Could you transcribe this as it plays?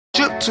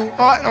Shoot too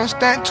hard, don't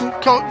stand too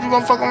close. You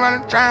gon' fuck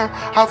around and drown.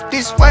 Off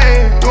this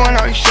way, doing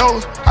all these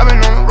shows. I've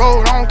been on the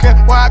road, I don't care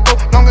where I go,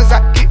 long as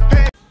I get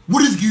paid.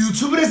 What is good,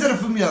 YouTube? It is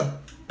SMASHH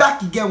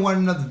back again with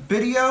another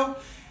video.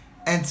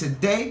 And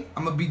today,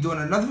 I'm gonna be doing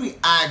another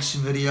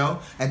reaction video.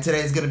 And today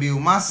is gonna be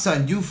with my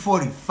son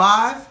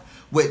Youss45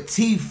 with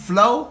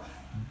Tflow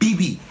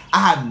BB. I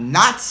have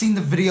not seen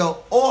the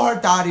video or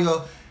heard the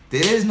audio.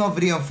 There is no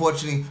video,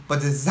 unfortunately,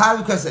 but this is how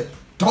requested.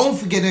 Don't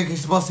forget if you're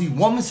supposed to be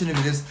 1 minute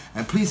into this,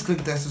 and please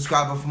click that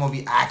subscribe button for more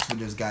reaction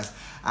videos, guys.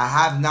 I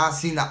have not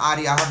seen the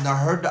audio. I have not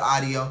heard the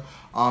audio.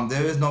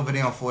 There is no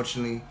video,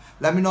 unfortunately.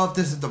 Let me know if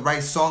this is the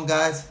right song,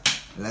 guys.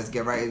 Let's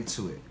get right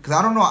into it. Cause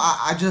I don't know.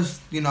 I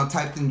just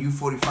typed in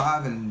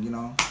Youss45 and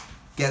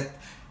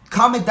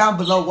comment down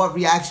below what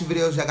reaction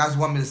videos you guys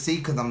want me to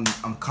see. Cause I'm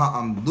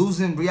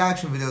losing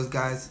reaction videos,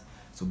 guys.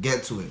 So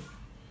get to it.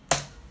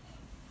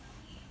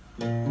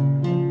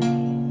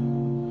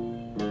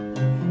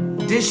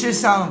 This shit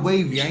sound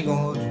wavy, I ain't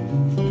gonna hold you.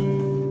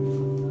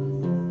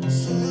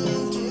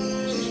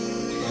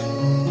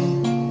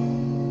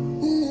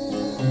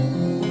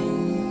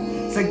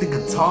 It's like the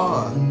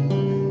guitar.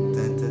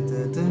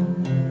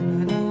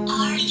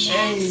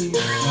 Hey. Hey.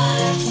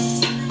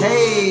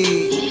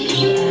 Hey.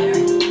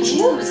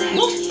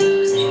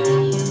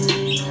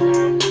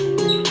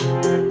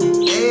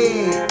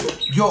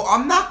 Yo,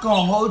 I'm not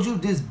gonna hold you,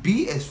 this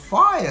beat is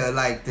fire.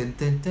 Like dun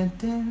dun dun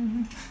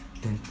dun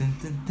dun dun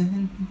dun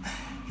dun.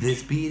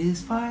 This beat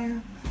is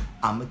fire,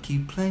 I'ma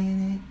keep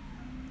playing it.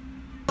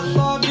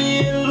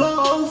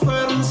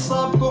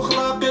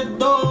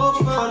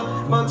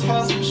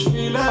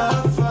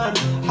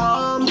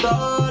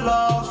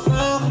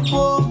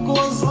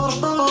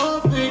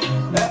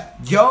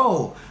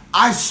 Yo,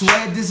 I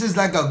swear this is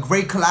like a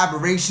great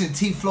collaboration,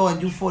 Tflow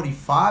and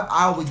Youss45.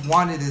 I always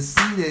wanted to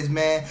see this,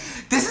 man.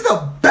 This is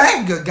a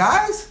banger,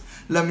 guys.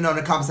 Let me know in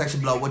the comment section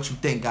below what you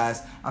think,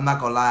 guys. I'm not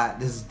gonna lie,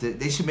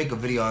 they should make a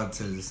video out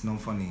to this. No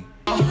funny.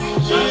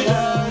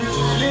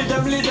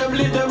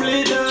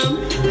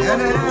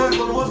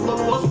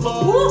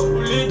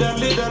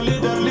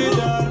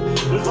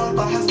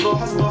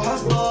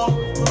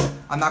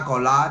 I'm not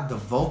gonna lie, the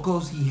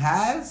vocals he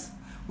has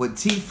with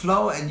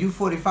Tflow and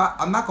Youss45,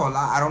 I'm not gonna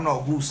lie, I don't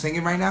know who's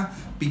singing right now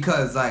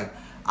because like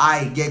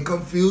I get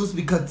confused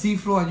because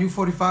Tflow and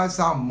Youss45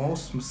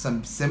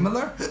 sound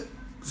similar.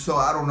 So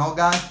I don't know,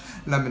 guys.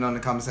 Let me know in the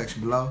comment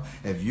section below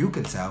if you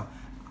can tell.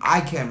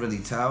 I can't really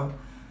tell.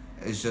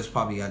 It's just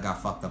probably I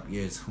got fucked up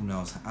ears. Who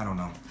knows? I don't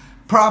know.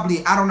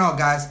 Probably, I don't know,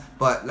 guys.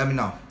 But let me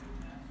know.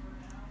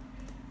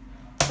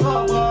 Hey,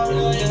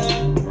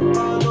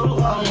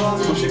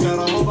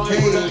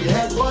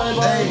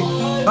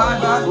 bye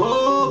bye,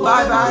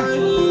 bye bye,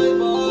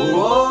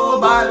 oh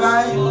bye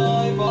bye,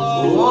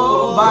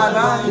 oh bye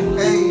bye,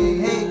 hey,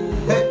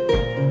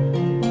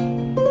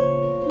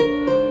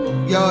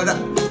 yo.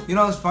 You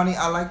know what's funny?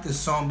 I like this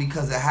song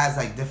because it has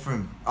like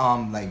different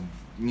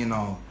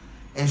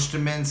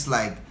instruments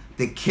like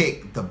the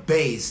kick, the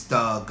bass,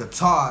 the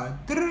guitar,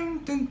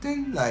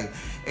 like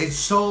it's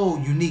so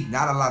unique.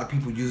 Not a lot of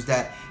people use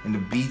that in the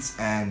beats.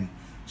 And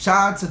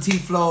shout out to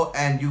Tflow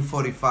and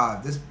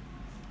Youss45. This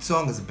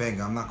song is a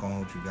banger. I'm not gonna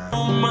hold you guys.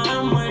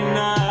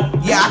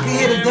 Yeah, I can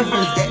hear the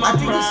difference. I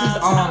think this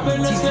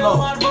is Tflow.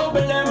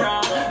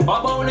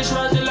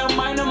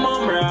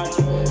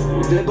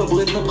 دابا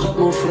بغيت نبقى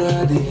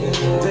بمفردي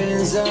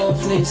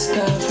بنزاف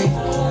نسكافي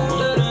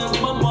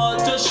غيرك ما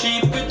ماتش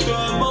شي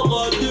بيتا ما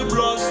غادي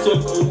بلاستيك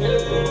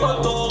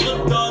بطو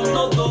غدا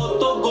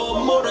نضوطو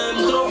قمر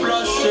نضرب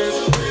بلاستيك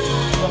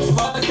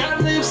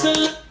فكرني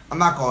بسل. I'm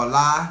not gonna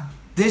lie,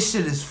 this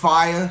shit is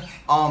fire.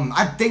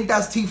 I think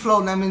that's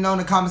Tflow. Let me know in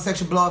the comment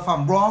section below. If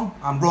I'm wrong,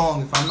 I'm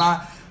wrong. If I'm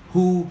not,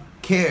 who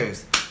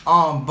cares?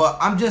 But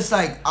I'm just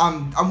like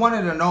I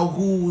wanted to know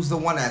who's the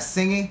one that's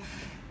singing.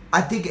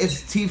 I think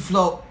it's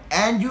Tflow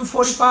and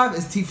Youss45.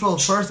 It's Tflow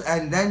first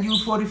and then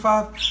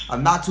Youss45.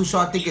 I'm not too sure.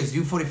 I think it's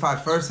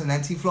Youss45 first and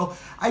then Tflow.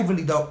 I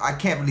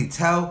can't really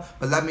tell,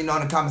 but let me know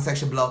in the comment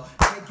section below.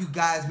 Thank you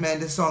guys, man.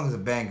 This song is a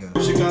banger.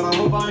 Bye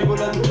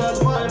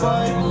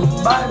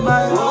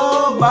bye,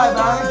 oh bye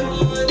bye,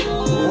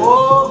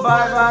 oh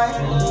bye bye,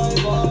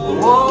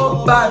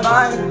 oh bye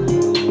bye.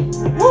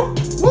 Woo,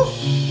 woo.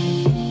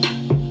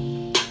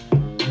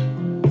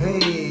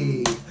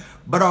 Hey,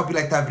 but I hope you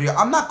like that video.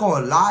 I'm not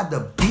gonna lie, the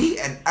beat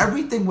and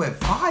everything went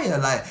fire.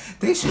 Like,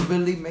 they should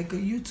really make a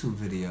YouTube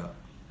video.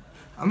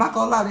 I'm not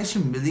gonna lie, they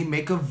should really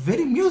make a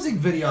music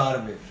video out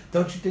of it.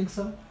 Don't you think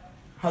so?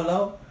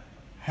 Hello?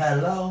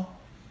 Hello?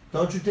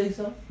 Don't you think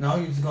so? No,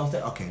 you just gonna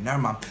say, okay, never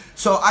mind.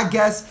 So I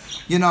guess,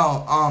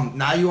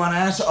 now you wanna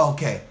answer?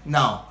 Okay,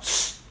 no.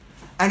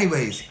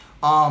 Anyways,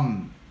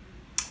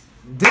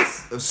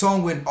 this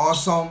song went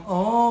awesome.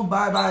 Oh,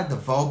 bye bye. The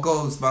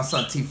vocals, my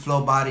son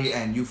Tflow body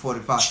and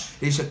Youss45.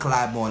 They should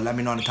collab more. Let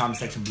me know in the comment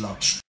section below.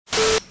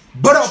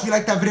 But I hope you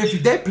liked that video. If you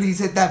did, please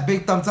hit that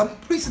big thumbs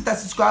up. Please hit that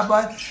subscribe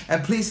button.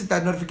 And please hit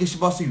that notification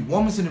bell so you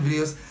won't miss any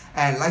videos.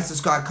 And like,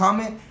 subscribe,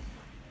 comment.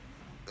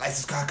 Like,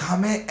 subscribe,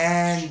 comment.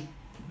 And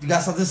you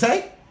got something to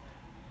say?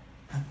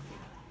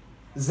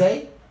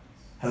 Zay?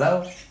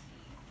 Hello?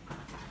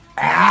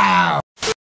 Ah.